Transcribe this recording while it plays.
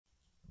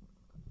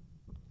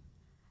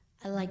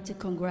I'd like to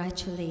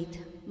congratulate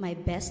my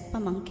best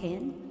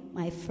pamangkin,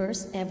 my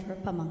first ever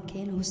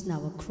pamangkin, who's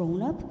now a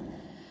grown-up,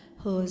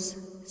 who's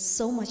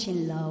so much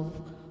in love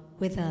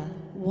with a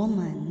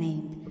woman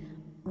named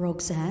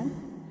Roxanne.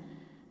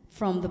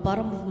 From the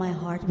bottom of my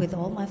heart, with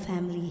all my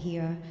family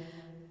here,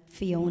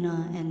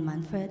 Fiona and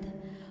Manfred,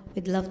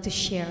 we'd love to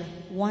share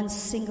one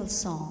single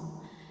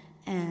song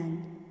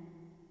and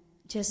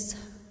just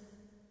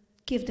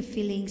give the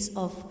feelings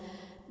of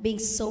being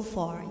so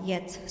far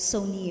yet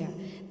so near.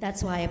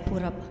 That's why I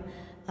put up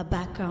a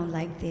background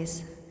like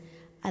this.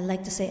 I'd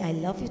like to say I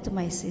love you to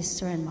my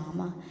sister and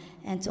mama,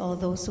 and to all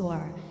those who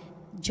are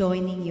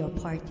joining your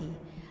party.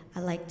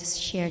 I'd like to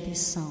share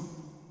this song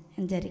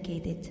and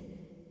dedicate it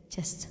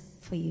just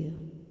for you.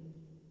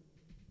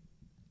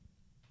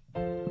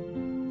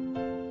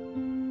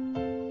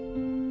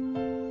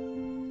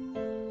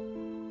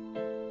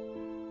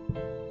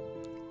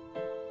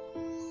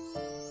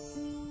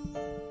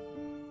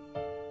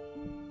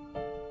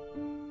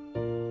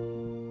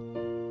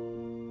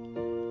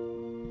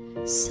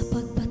 Sa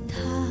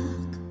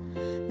pagpatak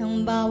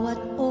ng bawat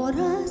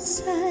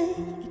oras ay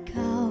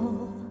ikaw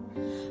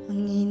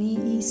ang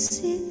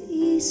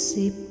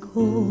iniisip-isip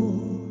ko.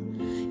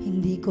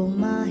 Hindi ko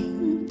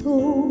mahinto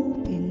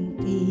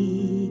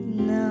pintig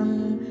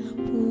ng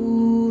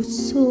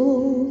puso.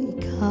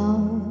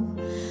 Ikaw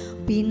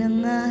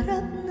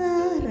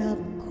pinangarap-ngarap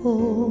ko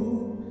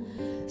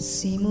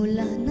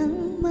simula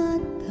ng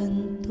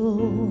matanto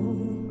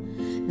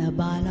na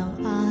balang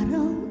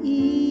araw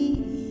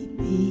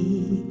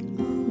iibig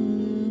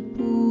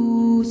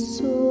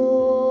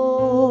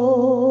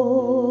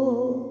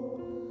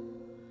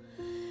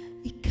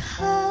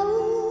ikaw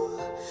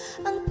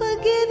ang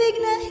pag-ibig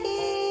na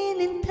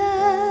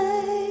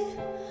hinintay,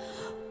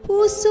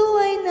 puso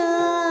ay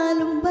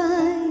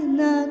nalumbay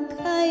na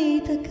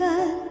kay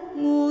tagal,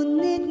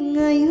 ngunit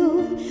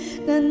ngayon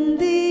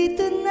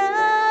nandito na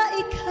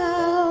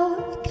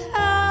ikaw.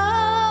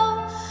 Ikaw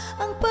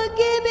ang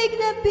pag-ibig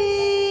na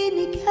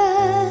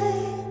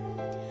binigay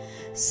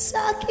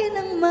sa'kin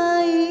ang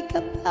may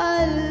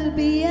kapal,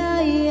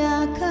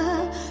 biyaya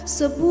ka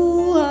sa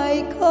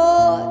buhay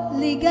ko,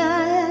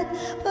 ligaya at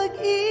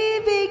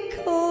pag-ibig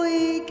ko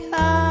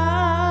ikaw.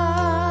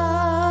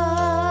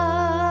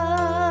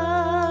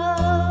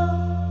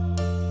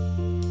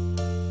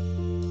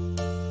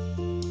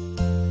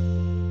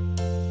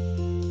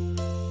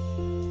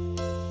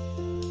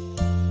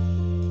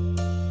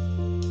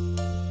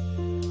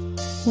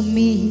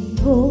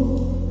 Humihinto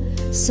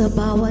sa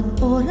bawat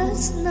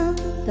oras ng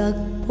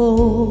tagpo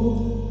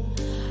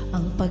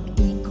ang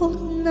pag-ikot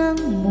ng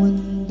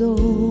mundo,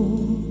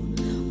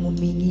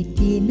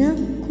 ngumingiti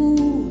ng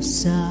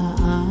kusa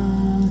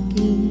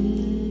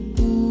aking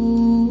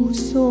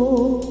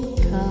puso.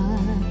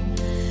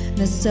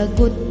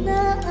 Nasagot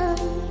na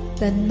ang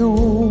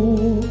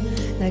tanong,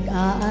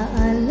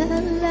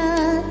 nag-aalala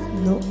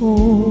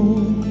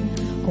noon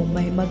kung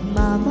may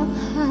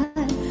magmamahal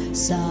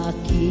sa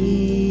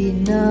akin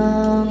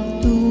ng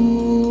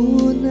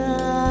tunay.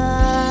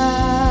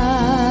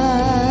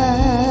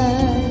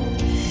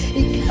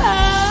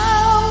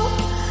 Ikaw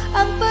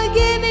ang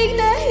pag-ibig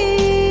na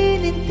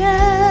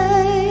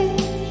hinintay,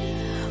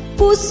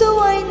 puso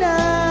ay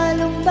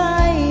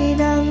nalumbay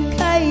ng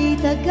kay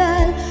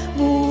tagal,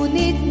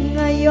 ngunit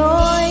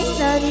ngayon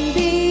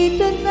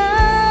nandito na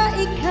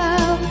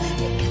ikaw.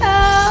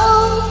 Ikaw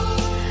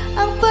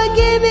ang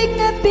pag-ibig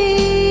na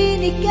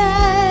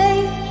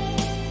binigay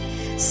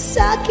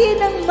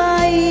sa'kin ang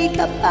may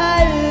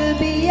kapal,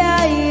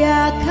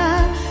 biyaya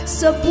ka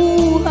sa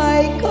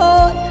buhay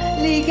ko,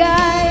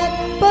 ligaya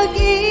at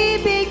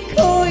pag-ibig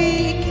ko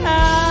ikaw.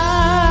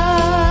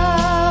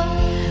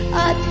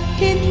 At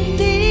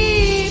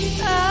hindi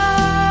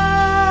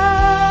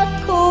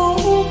ako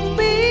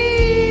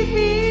umibig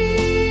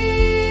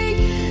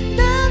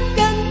ng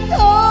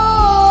ganito,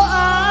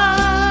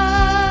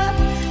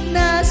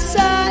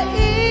 nasa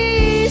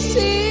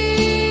isip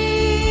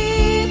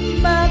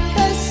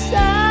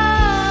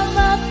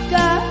makasama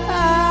ka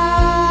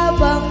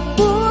habang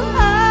buhay.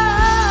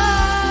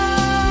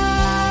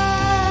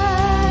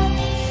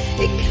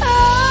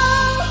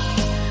 Ikaw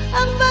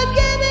ang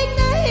pag-ibig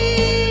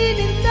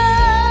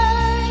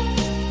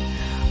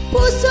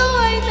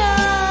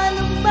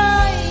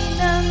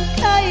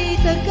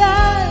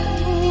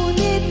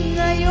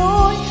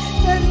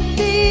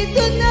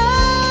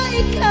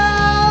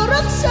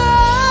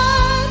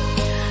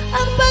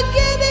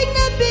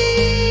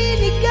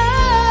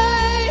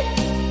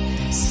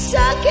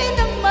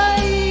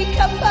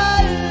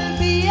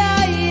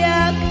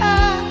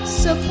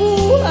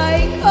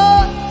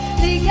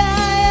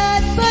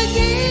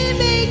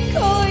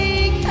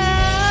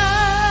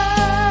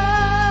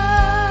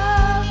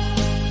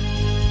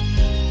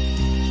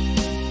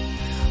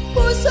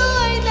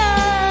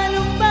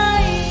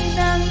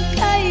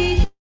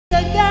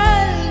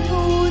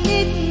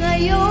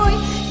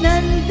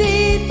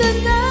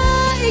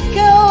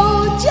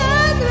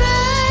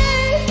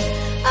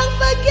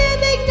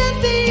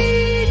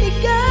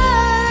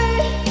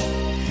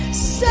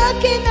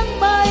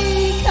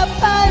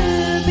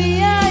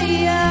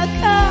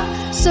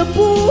sa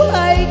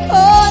buhay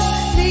ko,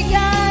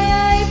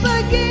 ligaya'y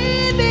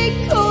pag-ibig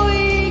ko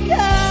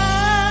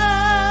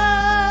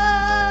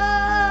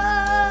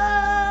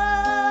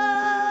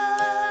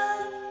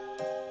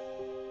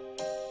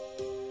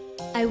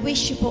I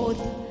wish you both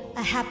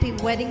a happy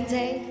wedding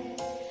day,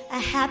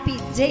 a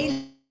happy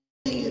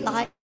daily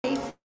life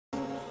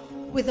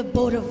with the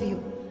both of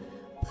you.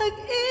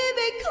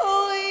 Pag-ibig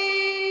ko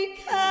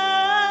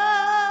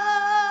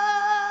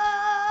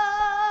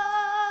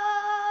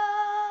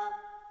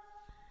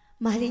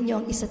Mahalin niyo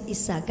ang isa't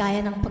isa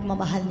gaya ng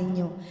pagmamahal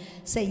ninyo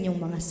sa inyong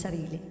mga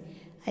sarili.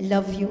 I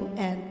love you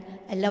and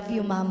I love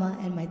you, Mama,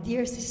 and my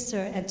dear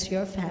sister, and to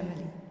your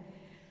family.